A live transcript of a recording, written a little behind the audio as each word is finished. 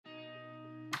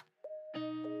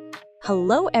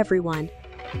Hello everyone!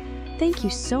 Thank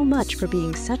you so much for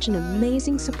being such an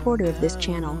amazing supporter of this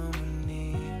channel.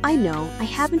 I know I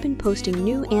haven't been posting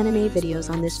new anime videos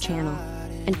on this channel,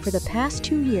 and for the past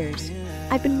 2 years,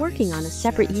 I've been working on a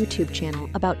separate YouTube channel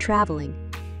about traveling.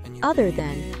 Other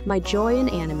than my joy in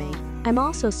anime, I'm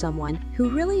also someone who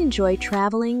really enjoys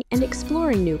traveling and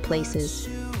exploring new places.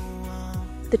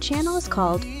 The channel is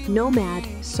called Nomad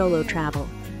Solo Travel.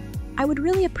 I would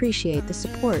really appreciate the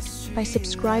support by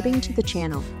subscribing to the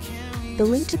channel. The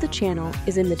link to the channel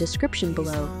is in the description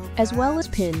below, as well as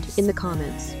pinned in the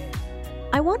comments.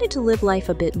 I wanted to live life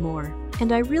a bit more,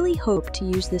 and I really hope to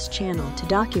use this channel to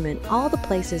document all the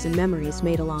places and memories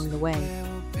made along the way.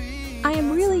 I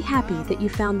am really happy that you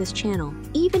found this channel,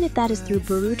 even if that is through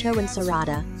Boruto and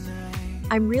Sarada.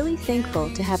 I'm really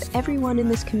thankful to have everyone in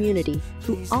this community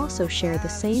who also share the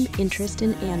same interest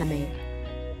in anime.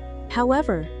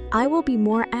 However, I will be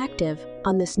more active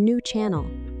on this new channel,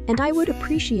 and I would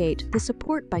appreciate the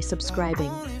support by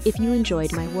subscribing if you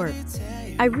enjoyed my work.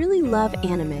 I really love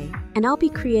anime, and I'll be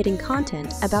creating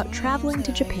content about traveling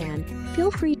to Japan.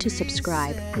 Feel free to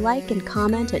subscribe, like, and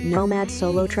comment at Nomad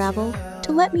Solo Travel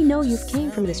to let me know you've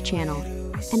came from this channel,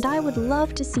 and I would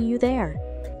love to see you there.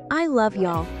 I love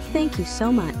y'all. Thank you so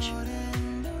much.